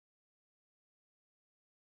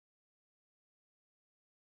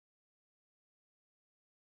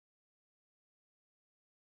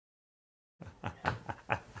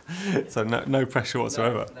So no pressure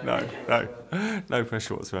whatsoever. No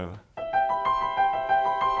pressure whatsoever.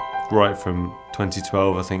 Right from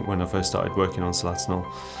 2012, I think, when I first started working on Solatenol,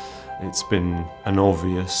 it's been an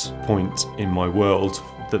obvious point in my world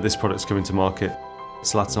that this product's coming to market.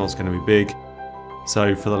 Solatenol's going to be big.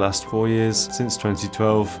 So for the last 4 years, since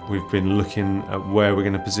 2012, we've been looking at where we're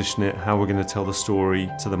going to position it, how we're going to tell the story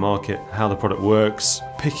to the market, how the product works,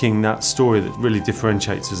 picking that story that really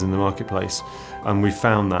differentiates us in the marketplace. And we've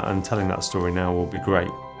found that, and telling that story now will be great.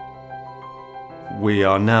 We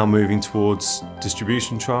are now moving towards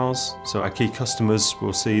distribution trials, so our key customers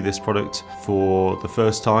will see this product for the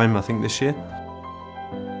first time, I think, this year.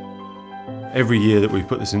 Every year that we've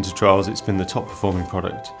put this into trials, it's been the top performing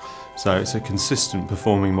product. So it's a consistent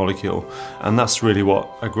performing molecule, and that's really what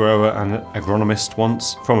a grower and an agronomist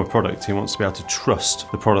wants from a product. He wants to be able to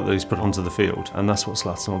trust the product that he's put onto the field, and that's what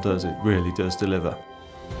Solatenol does. It really does deliver.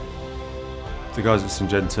 The guys at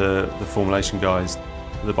Syngenta, the formulation guys,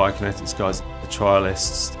 the biokinetics guys, the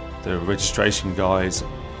trialists, the registration guys,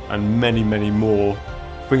 and many, many more,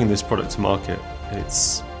 bringing this product to market,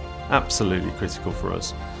 it's absolutely critical for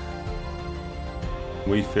us.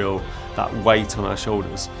 We feel that weight on our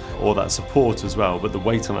shoulders, or that support as well, but the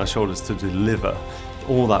weight on our shoulders to deliver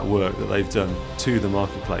all that work that they've done to the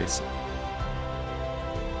marketplace.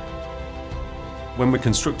 When we're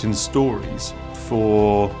constructing stories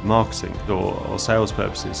for marketing or sales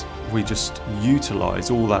purposes, we just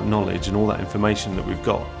utilise all that knowledge and all that information that we've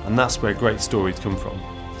got, and that's where great stories come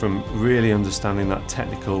from really understanding that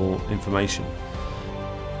technical information.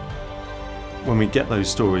 When we get those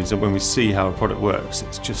stories and when we see how a product works,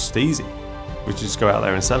 it's just easy. We just go out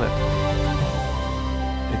there and sell it.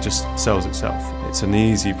 It just sells itself. It's an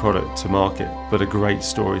easy product to market, but a great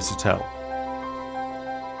story to tell.